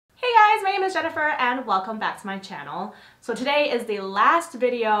is Jennifer and welcome back to my channel. So today is the last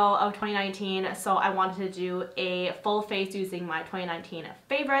video of 2019, so I wanted to do a full face using my 2019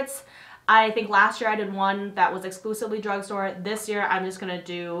 favorites. I think last year I did one that was exclusively drugstore. This year I'm just gonna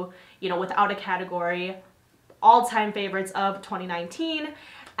do, without a category, all-time favorites of 2019.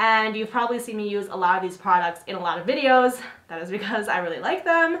 And you've probably seen me use a lot of these products in a lot of videos. That is because I really like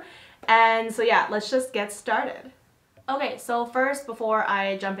them. And so yeah, let's just get started. Okay, so first, before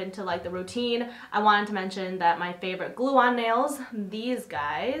I jump into the routine, I wanted to mention that my favorite glue-on nails, these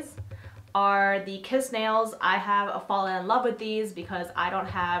guys, are the Kiss nails. I have fallen in love with these because I don't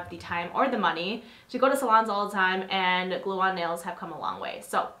have the time or the money to go to salons all the time, and glue-on nails have come a long way.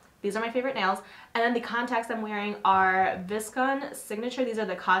 So these are my favorite nails. And then the contacts I'm wearing are Viscon Signature. These are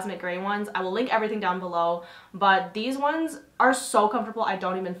the cosmic gray ones. I will link everything down below, but these ones are so comfortable. I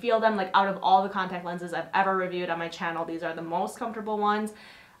don't even feel them. Out of all the contact lenses I've ever reviewed on my channel, these are the most comfortable ones.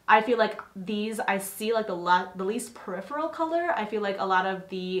 I feel like these, I see the least peripheral color. I feel like a lot of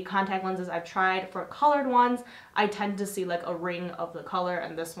the contact lenses I've tried for colored ones, I tend to see a ring of the color,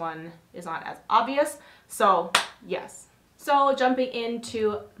 and this one is not as obvious. So yes. So jumping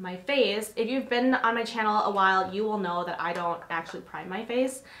into my face, if you've been on my channel a while, you will know that I don't actually prime my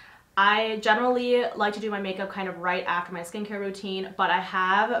face. I generally like to do my makeup kind of right after my skincare routine, but I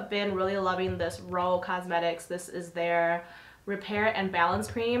have been really loving this Row Cosmetics. This is their Repair and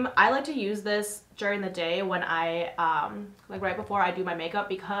Balance Cream. I like to use this during the day when I, right before I do my makeup,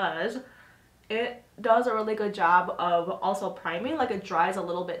 because it does a really good job of also priming. It dries a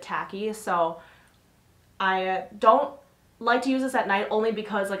little bit tacky, so I don't like to use this at night only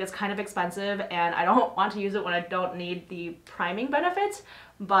because it's kind of expensive and I don't want to use it when I don't need the priming benefits.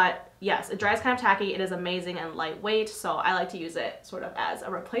 But yes, it dries kind of tacky. It is amazing and lightweight, so I like to use it sort of as a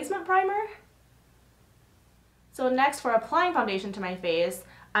replacement primer. So next, for applying foundation to my face,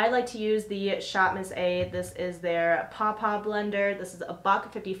 I like to use the Shop Miss A. This is their Paw blender. This is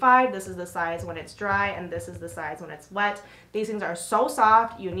 $1.55. This is the size when it's dry, and this is the size when it's wet. These things are so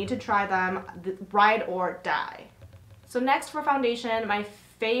soft. You need to try them. Ride or die. So next, for foundation, my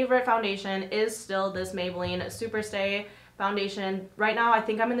favorite foundation is still this Maybelline Superstay foundation. Right now I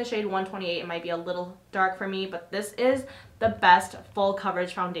think I'm in the shade 128. It might be a little dark for me, but this is the best full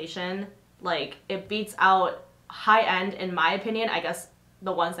coverage foundation. It beats out high-end in my opinion, I guess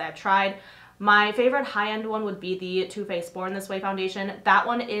the ones that I've tried. My favorite high-end one would be the Too Faced Born This Way foundation. That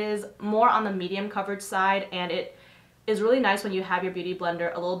one is more on the medium coverage side, and it is really nice when you have your beauty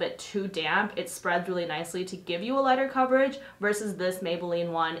blender a little bit too damp. It spreads really nicely to give you a lighter coverage, versus this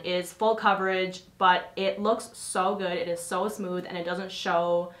Maybelline one is full coverage, but it looks so good. It is so smooth and it doesn't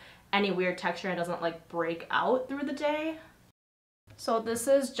show any weird texture. It doesn't break out through the day. So this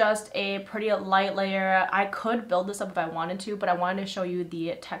is just a pretty light layer. I could build this up if I wanted to, but I wanted to show you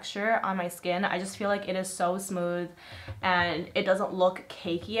the texture on my skin. I just feel like it is so smooth and it doesn't look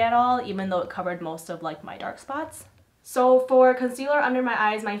cakey at all, even though it covered most of my dark spots. So for concealer under my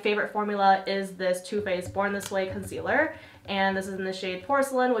eyes, my favorite formula is this Too Faced Born This Way concealer. And this is in the shade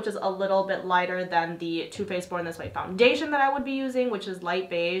Porcelain, which is a little bit lighter than the Too Faced Born This Way foundation that I would be using, which is light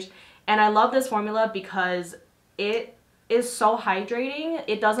beige. And I love this formula because it is so hydrating.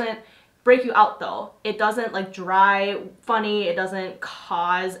 It doesn't break you out though. It doesn't dry funny. It doesn't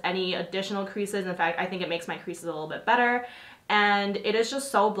cause any additional creases. In fact, I think it makes my creases a little bit better. And it is just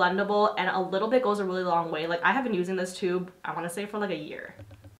so blendable, and a little bit goes a really long way. I have been using this tube, I want to say, for a year.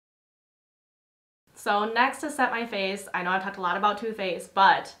 So next, to set my face, I know I've talked a lot about Too Faced,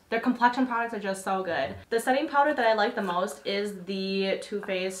 but their complexion products are just so good. The setting powder that I like the most is the Too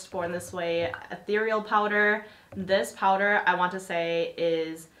Faced Born This Way Ethereal Powder. This powder, I want to say,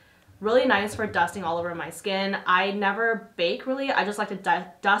 is really nice for dusting all over my skin. I never bake really, I just like to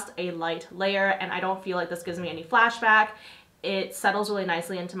dust a light layer, and I don't feel like this gives me any flashback. It settles really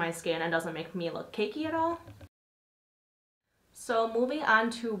nicely into my skin and doesn't make me look cakey at all. So moving on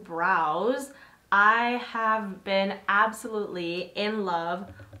to brows, I have been absolutely in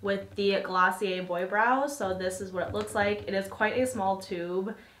love with the Glossier Boy Brows. So this is what it looks like. It is quite a small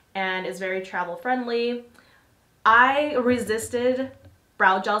tube and is very travel friendly. I resisted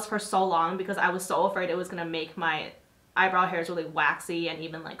brow gels for so long because I was so afraid it was going to make my eyebrow hairs really waxy and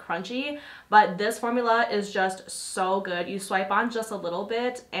even crunchy, but this formula is just so good. You swipe on just a little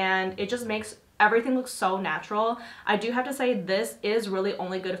bit and it just makes everything look so natural. I do have to say this is really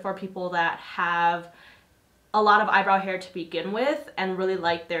only good for people that have a lot of eyebrow hair to begin with and really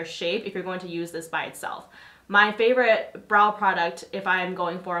like their shape, if you're going to use this by itself. My favorite brow product, if I'm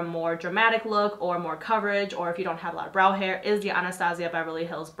going for a more dramatic look or more coverage, or if you don't have a lot of brow hair, is the Anastasia Beverly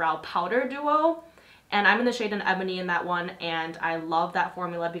Hills Brow Powder Duo. And I'm in the shade in Ebony in that one, and I love that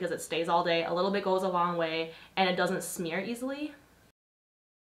formula because it stays all day. A little bit goes a long way, and it doesn't smear easily.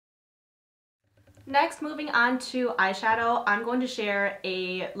 Next, moving on to eyeshadow, I'm going to share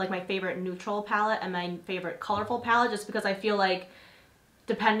my favorite neutral palette and my favorite colorful palette, just because I feel like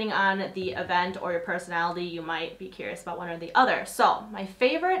depending on the event or your personality, you might be curious about one or the other. So my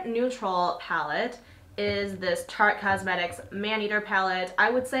favorite neutral palette is this Tarte Cosmetics Man-Eater palette. I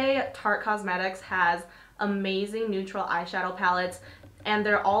would say Tarte Cosmetics has amazing neutral eyeshadow palettes, and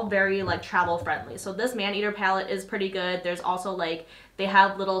they're all very like travel friendly. So this Man-Eater palette is pretty good. There's also like, they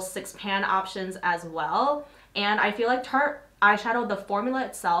have little 6-pan options as well. And I feel like Tarte eyeshadow, the formula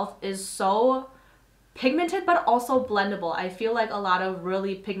itself is so pigmented but also blendable. I feel like a lot of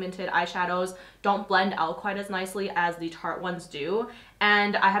really pigmented eyeshadows don't blend out quite as nicely as the Tarte ones do,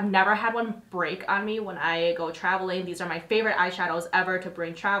 and I have never had one break on me when I go traveling. These are my favorite eyeshadows ever to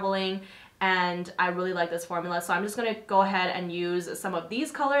bring traveling, and I really like this formula. So I'm just going to go ahead and use some of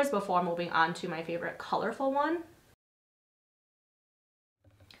these colors before moving on to my favorite colorful one.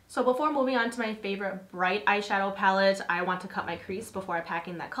 So before moving on to my favorite bright eyeshadow palette, I want to cut my crease before I pack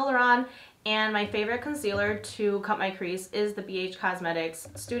in that color on. And my favorite concealer to cut my crease is the BH Cosmetics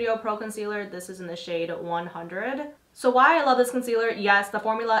Studio Pro Concealer. This is in the shade 100. So why I love this concealer, yes, the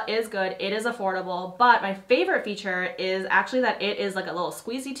formula is good, it is affordable, but my favorite feature is actually that it is like a little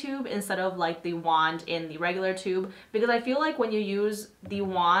squeezy tube instead of like the wand in the regular tube, because I feel like when you use the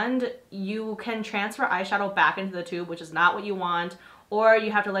wand, you can transfer eyeshadow back into the tube, which is not what you want, or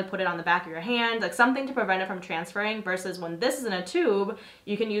you have to like put it on the back of your hand, like something to prevent it from transferring, versus when this is in a tube,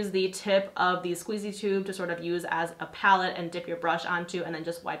 you can use the tip of the squeezy tube to sort of use as a palette and dip your brush onto and then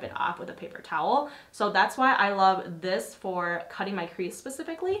just wipe it off with a paper towel. So that's why I love this for cutting my crease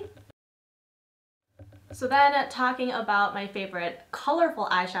specifically. So then talking about my favorite colorful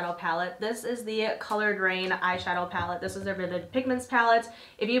eyeshadow palette, this is the Colored Rain eyeshadow palette. This is their Vivid Pigments palette.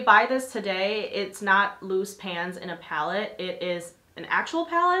 If you buy this today, it's not loose pans in a palette, it is an actual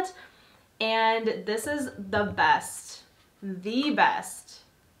palette, and this is the best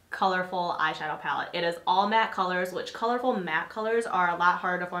colorful eyeshadow palette. It is all matte colors, which colorful matte colors are a lot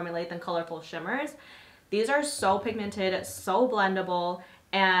harder to formulate than colorful shimmers. These are so pigmented, so blendable,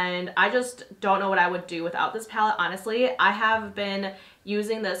 and I just don't know what I would do without this palette, honestly. I have been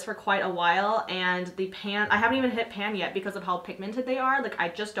using this for quite a while, and the pan, I haven't even hit pan yet because of how pigmented they are. Like, I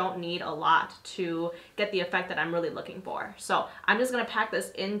just don't need a lot to get the effect that I'm really looking for. So I'm just gonna pack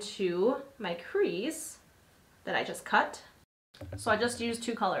this into my crease that I just cut. So I just used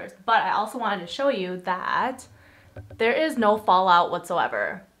 2 colors, but I also wanted to show you that there is no fallout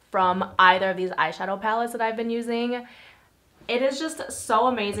whatsoever from either of these eyeshadow palettes that I've been using. It is just so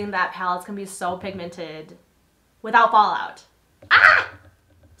amazing that palettes can be so pigmented without fallout. Ah!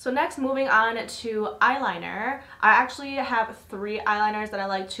 So next, moving on to eyeliner. I actually have 3 eyeliners that I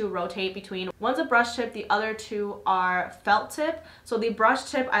like to rotate between. One's a brush tip, the other 2 are felt tip. So the brush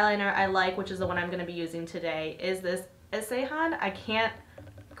tip eyeliner I like, which is the one I'm going to be using today, is this Isehan. I can't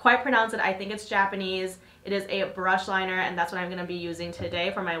quite pronounce it. I think it's Japanese. It is a brush liner, and that's what I'm going to be using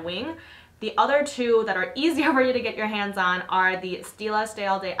today for my wing. The other 2 that are easier for you to get your hands on are the Stila Stay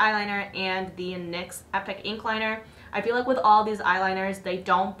All Day eyeliner and the NYX Epic Ink Liner. I feel like with all these eyeliners, they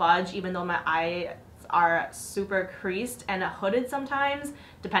don't budge even though my eyes are super creased and hooded sometimes,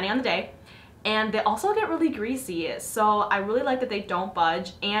 depending on the day. And they also get really greasy, so I really like that they don't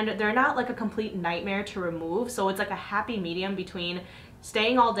budge, and they're not like a complete nightmare to remove, so it's like a happy medium between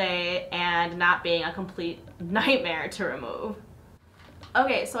staying all day and not being a complete nightmare to remove.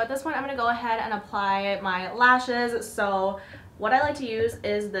 Okay, so at this point I'm going to go ahead and apply my lashes. So what I like to use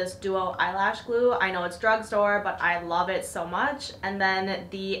is this Duo eyelash glue. I know it's drugstore, but I love it so much. And then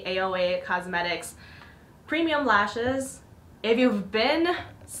the AOA Cosmetics premium lashes. If you've been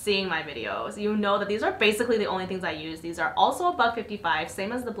seeing my videos, you know that these are basically the only things I use. These are also $1.55,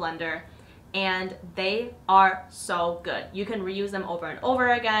 same as the blender, and they are so good. You can reuse them over and over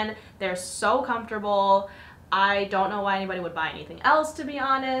again. They're so comfortable. I don't know why anybody would buy anything else, to be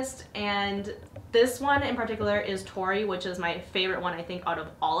honest. And this one in particular is Tory, which is my favorite one, I think, out of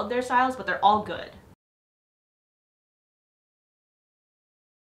all of their styles, but they're all good.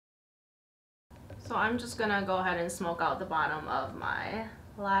 So I'm just gonna go ahead and smoke out the bottom of my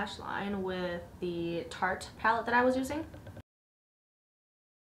lash line with the Tarte palette that I was using.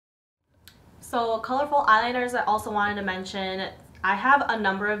 So colorful eyeliners, I also wanted to mention, I have a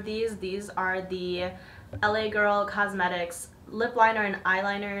number of these. These are the LA Girl Cosmetics lip liner and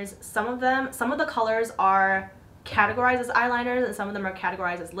eyeliners. Some of the colors are categorized as eyeliners and some of them are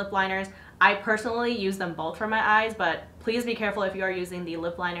categorized as lip liners. I personally use them both for my eyes, but please be careful if you are using the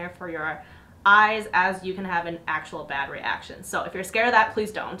lip liner for your eyes, as you can have an actual bad reaction. So if you're scared of that,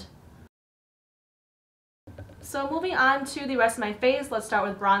 please don't. So moving on to the rest of my face, let's start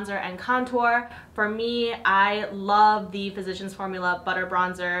with bronzer and contour. For me, I love the Physicians Formula Butter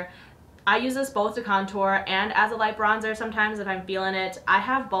Bronzer. I use this both to contour and as a light bronzer sometimes if I'm feeling it. I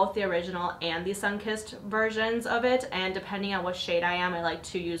have both the original and the sun-kissed versions of it, and depending on what shade I am, I like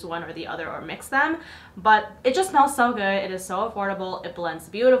to use one or the other or mix them. But it just smells so good. It is so affordable. It blends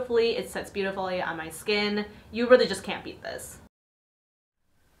beautifully. It sets beautifully on my skin. You really just can't beat this.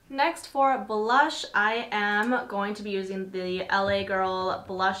 Next, for blush, I am going to be using the LA Girl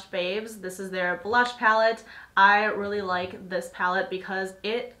Blush Babes. This is their blush palette. I really like this palette because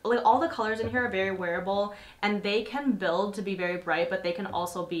all the colors in here are very wearable, and they can build to be very bright, but they can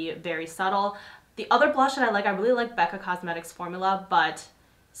also be very subtle. The other blush that I really like Becca Cosmetics Formula, but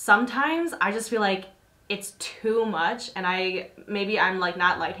sometimes I just feel like it's too much, and maybe I'm like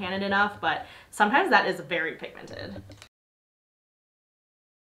not light-handed enough, but sometimes that is very pigmented.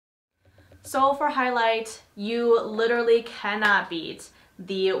 So for highlight, you literally cannot beat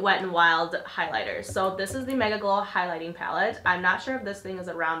the Wet n Wild highlighters. So this is the Mega Glow highlighting palette. I'm not sure if this thing is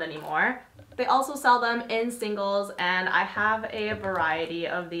around anymore. They also sell them in singles, and I have a variety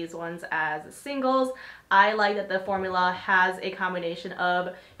of these ones as singles. I like that the formula has a combination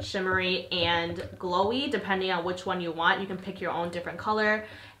of shimmery and glowy, depending on which one you want. You can pick your own different color,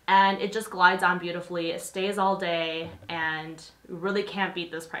 and it just glides on beautifully. It stays all day, and really can't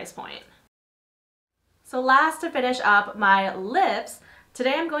beat this price point. So last, to finish up my lips,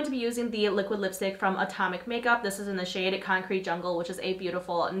 today I'm going to be using the liquid lipstick from Atomic Makeup. This is in the shade Concrete Jungle, which is a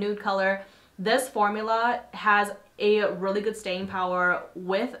beautiful nude color. This formula has a really good staying power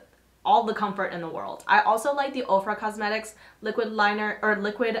with all the comfort in the world. I also like the Ofra Cosmetics liquid liner or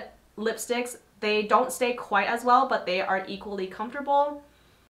liquid lipsticks. They don't stay quite as well, but they are equally comfortable.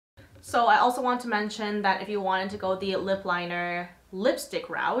 So I also want to mention that if you wanted to go the lip liner lipstick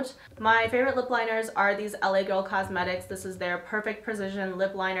route, my favorite lip liners are these LA Girl Cosmetics. This is their Perfect Precision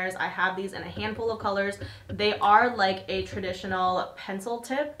lip liners. I have these in a handful of colors. They are like a traditional pencil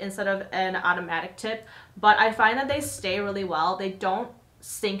tip instead of an automatic tip, but I find that they stay really well. They don't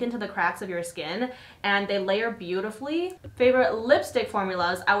sink into the cracks of your skin, and they layer beautifully. Favorite lipstick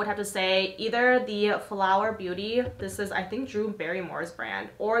formulas, I would have to say either the Flower Beauty, this is I think Drew Barrymore's brand,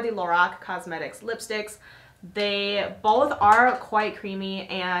 or the Lorac Cosmetics lipsticks. They both are quite creamy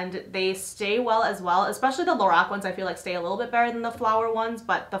and they stay well as well, especially the Lorac ones I feel like stay a little bit better than the Flower ones,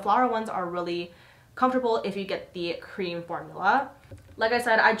 but the Flower ones are really comfortable if you get the cream formula. Like I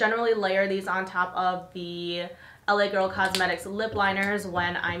said, I generally layer these on top of the LA Girl Cosmetics lip liners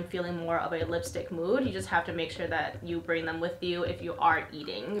when I'm feeling more of a lipstick mood. You just have to make sure that you bring them with you if you are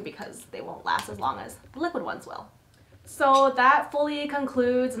eating, because they won't last as long as the liquid ones will. So that fully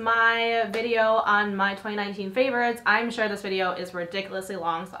concludes my video on my 2019 favorites. I'm sure this video is ridiculously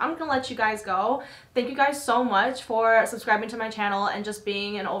long, so I'm gonna let you guys go. Thank you guys so much for subscribing to my channel and just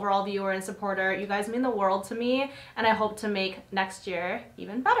being an overall viewer and supporter. You guys mean the world to me, and I hope to make next year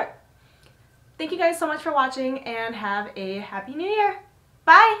even better. Thank you guys so much for watching, and have a happy new year.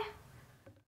 Bye!